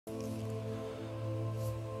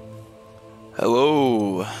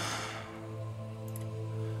Hello.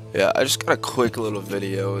 Yeah, I just got a quick little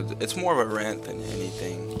video. It's more of a rant than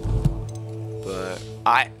anything, but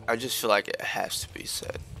I just feel like it has to be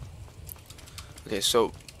said. Okay,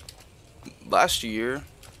 so last year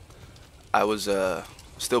I was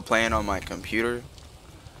still playing on my computer.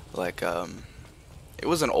 Like it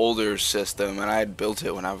was an older system and I had built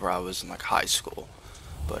it whenever I was in like high school.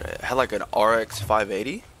 But it had like an RX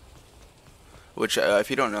 580, which if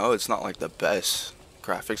you don't know, it's not like the best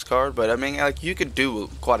graphics card, but I mean, like, you could do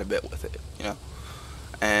quite a bit with it, you know.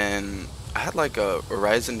 And I had like a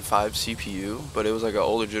Ryzen 5 CPU, but it was like an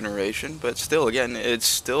older generation, but still, again, it's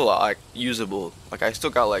still like usable. Like, I still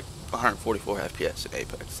got like 144 FPS in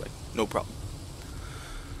Apex, like, no problem.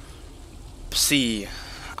 See,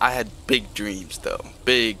 I had big dreams though,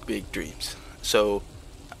 big dreams. So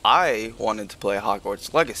I wanted to play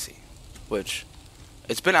Hogwarts Legacy, which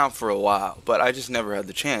it's been out for a while, but I just never had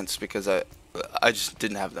the chance because I just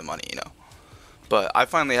didn't have the money, you know. But I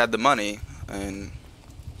finally had the money, and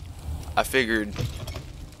I figured,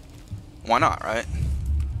 why not, right?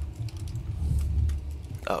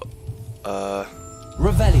 Oh,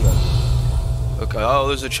 Revelio. okay. Oh,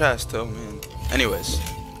 there's a chest. Oh man. Anyways,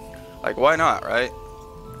 like, why not, right?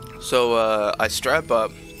 So I strap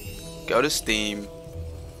up, go to Steam,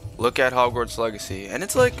 look at Hogwarts Legacy, and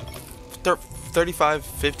it's like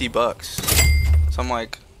 35-50 bucks. So I'm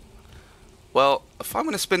like, well, if I'm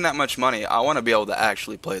gonna spend that much money, I want to be able to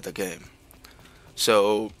actually play the game.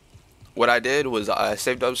 So what I did was I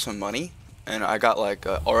saved up some money and I got like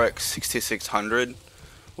a RX 6600,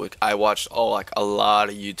 which I watched a lot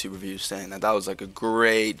of YouTube reviews saying that was like a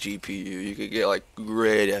great GPU. You could get like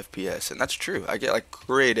great FPS, and that's true. I get like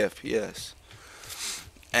great FPS.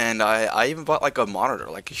 And I even bought like a monitor,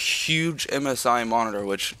 like a huge MSI monitor,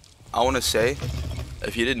 which I want to say,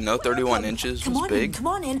 if you didn't know, 31 inches was big. Come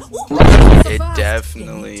on in. It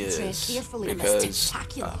definitely is, because,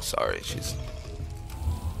 oh, sorry,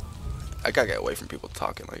 I gotta get away from people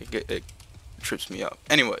talking, like, it trips me up.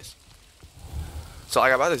 Anyways, so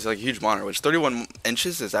like, I bought this like huge monitor, which 31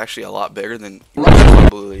 inches is actually a lot bigger than you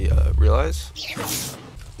probably realize.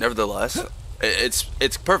 Nevertheless,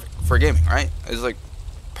 it's perfect for gaming, right? It's like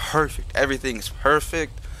perfect. Everything's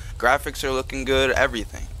perfect. Graphics are looking good.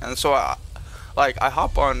 Everything. And so I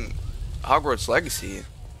hop on Hogwarts Legacy,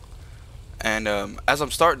 and as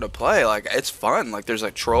I'm starting to play, like, it's fun. Like, there's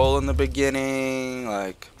like troll in the beginning.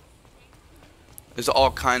 Like, there's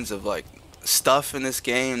all kinds of like stuff in this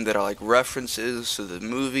game that are like references to the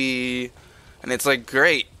movie, and it's like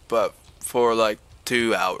great, but for like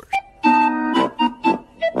 2 hours.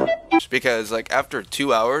 Because like after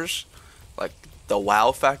 2 hours, like, the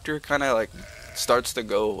wow factor kind of like starts to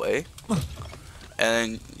go away,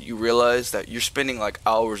 and you realize that you're spending like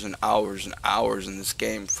hours and hours and hours in this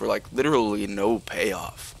game for like literally no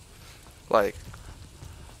payoff. Like,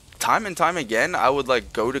 time and time again, I would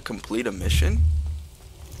like go to complete a mission.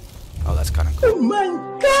 Oh, that's kind of cool. Oh my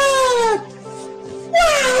god!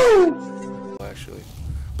 Wow! Actually,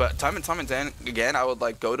 but time and time again, I would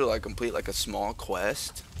like go to like complete like a small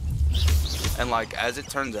quest, and like, as it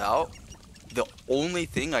turns out, the only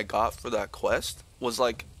thing I got for that quest was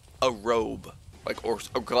like a robe, like, or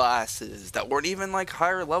glasses that weren't even like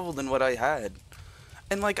higher level than what I had.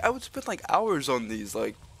 And like, I would spend like hours on these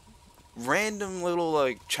like random little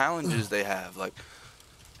like challenges they have, like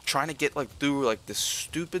trying to get like through like the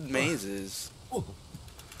stupid mazes.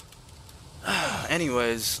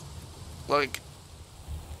 Anyways, like,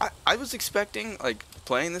 I was expecting, like,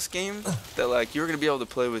 playing this game, that like you were gonna be able to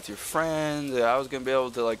play with your friends, that I was gonna be able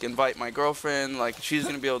to like invite my girlfriend, like she's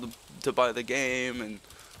gonna be able to buy the game, and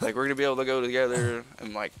like we're gonna be able to go together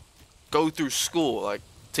and like go through school like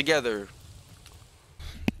together.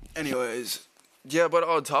 Anyways, yeah, but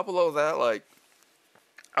on top of all that, like,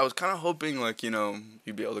 I was kind of hoping, like, you know,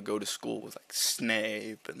 you'd be able to go to school with like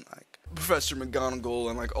Snape and like Professor McGonagall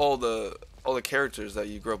and like all the characters that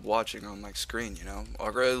you grew up watching on like screen, you know,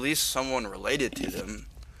 or at least someone related to them.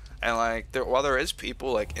 And like, while there is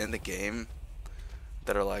people like in the game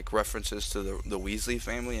that are like references to the Weasley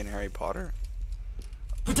family and Harry Potter.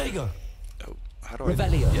 Potato. Oh, how do I?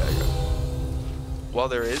 Revelio. Yeah. While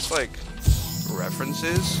there is like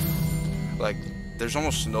references, like, there's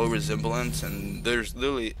almost no resemblance, and there's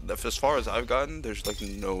literally, as far as I've gotten, there's like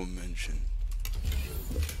no mention.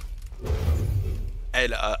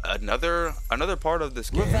 And another part of this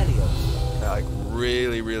game that like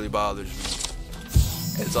really bothers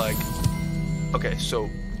me is like, okay, so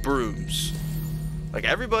brooms. Like,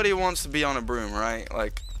 everybody wants to be on a broom, right?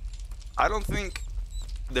 Like, I don't think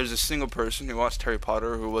there's a single person who watched Harry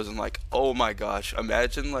Potter who wasn't like, oh my gosh,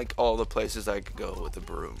 imagine like all the places I could go with a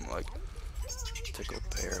broom. Like, Tickle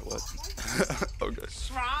pear, what? Okay.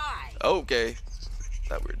 Try. Okay.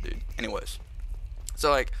 That weird dude. Anyways.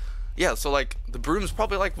 So like, yeah, so like the broom's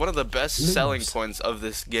probably like one of the best selling points of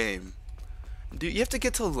this game. Dude, you have to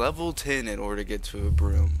get to level 10 in order to get to a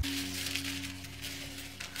broom.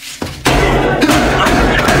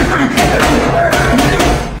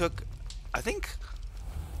 I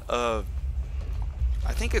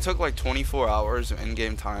think it took like 24 hours of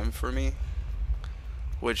in-game time for me,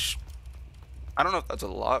 which I don't know if that's a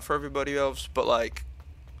lot for everybody else, but like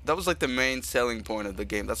that was like the main selling point of the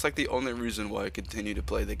game. That's like the only reason why I continue to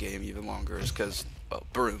play the game even longer is because, well,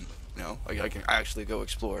 broom, you know, like I can actually go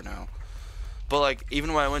explore now. But like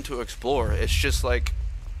even when I went to explore, it's just like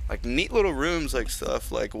neat little rooms, like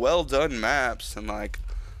stuff, like well done maps and like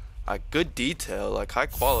good detail, like high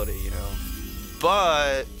quality, you know.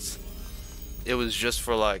 But it was just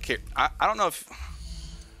for like here. I don't know if.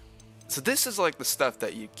 So this is like the stuff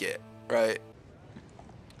that you get, right?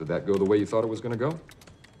 Did that go the way you thought it was gonna go?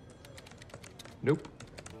 Nope.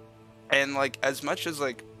 And like as much as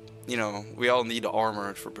like, you know, we all need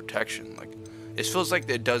armor for protection, like it feels like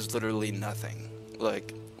it does literally nothing.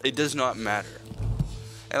 Like it does not matter.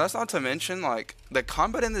 And that's not to mention like the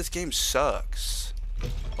combat in this game sucks.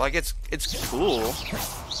 Like it's cool,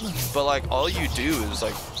 but like all you do is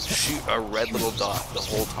like shoot a red little dot the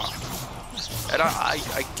whole time. And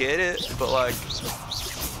I get it, but like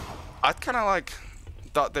I kind of like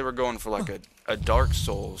thought they were going for like a Dark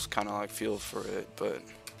Souls kind of like feel for it, but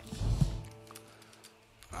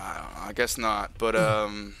I don't know, I guess not. But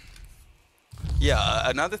yeah,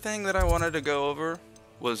 another thing that I wanted to go over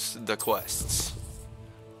was the quests.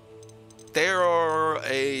 There are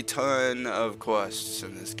a ton of quests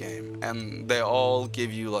in this game, and they all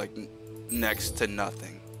give you like next to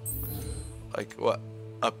nothing. Like what?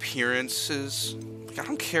 Appearances? Like, I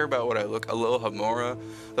don't care about what I look. Alohomora.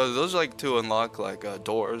 Those are like to unlock like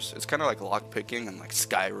doors. It's kind of like lock picking and like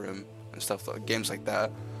Skyrim and stuff, like games like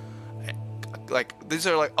that. Like these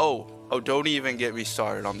are like oh don't even get me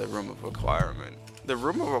started on the Room of Requirement. The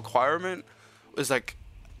Room of Requirement is like,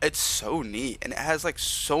 it's so neat and it has like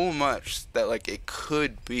so much that like it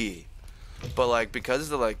could be, but like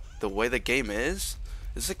because of like the way the game is,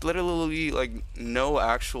 it's like literally like no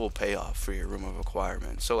actual payoff for your Room of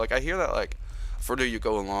Requirement. So like I hear that like further you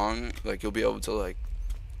go along, like you'll be able to like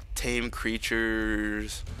tame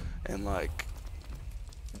creatures and like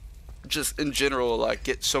just in general like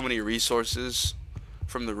get so many resources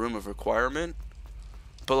from the Room of Requirement,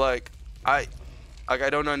 but like I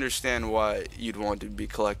don't understand why you'd want to be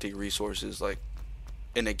collecting resources like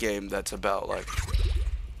in a game that's about like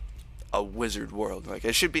a wizard world. Like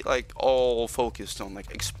it should be like all focused on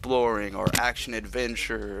like exploring or action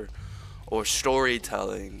adventure or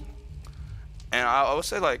storytelling. And I would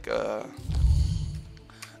say like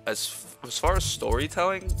as far as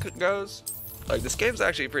storytelling goes, like this game's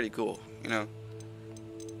actually pretty cool, you know.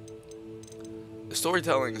 The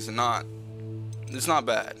storytelling is not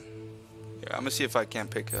bad. Yeah, I'm gonna see if I can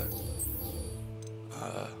pick a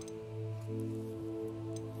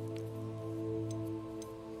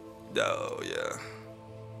oh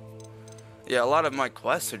yeah, a lot of my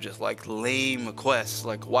quests are just like lame quests.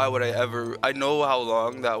 Like why would I know how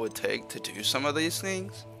long that would take to do some of these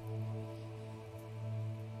things,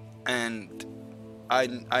 and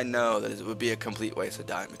I know that it would be a complete waste of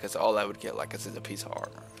time because all I would get like is a piece of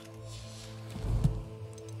armor.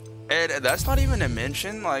 And that's not even to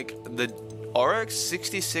mention like the RX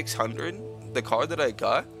 6600, the card that I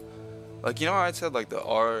got. Like, you know how I said like the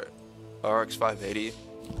RX 580,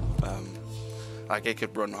 like it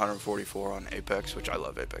could run 144 on Apex, which I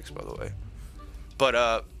love Apex by the way.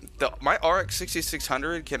 But my RX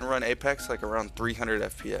 6600 can run Apex like around 300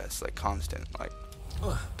 FPS, like constant. Like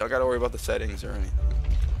don't gotta worry about the settings or anything.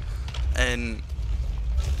 And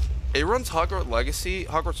it runs Hogwarts Legacy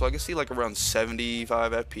like around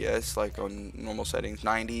 75 FPS, like on normal settings,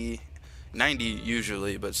 90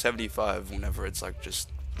 usually, but 75 whenever it's like just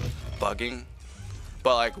bugging.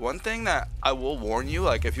 But like one thing that I will warn you,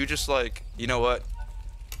 like if you just like, you know what,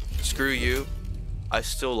 screw you, I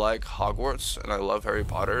still like Hogwarts and I love Harry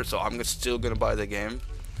Potter, so I'm still gonna buy the game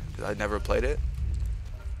because I never played it.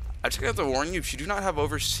 I just have to warn you, if you do not have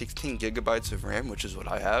over 16 gigabytes of RAM, which is what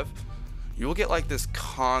I have, you will get like this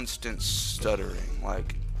constant stuttering.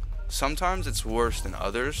 Like sometimes it's worse than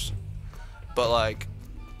others, but like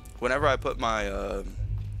whenever I put my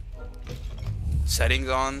settings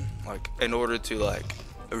on, like in order to like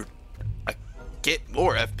get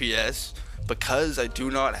more FPS, because I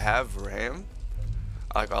do not have RAM,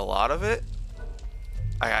 like a lot of it,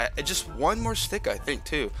 I just one more stick I think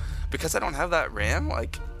too, because I don't have that RAM,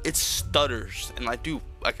 like it stutters and I do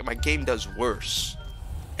like my game does worse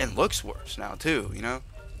and looks worse now too, you know?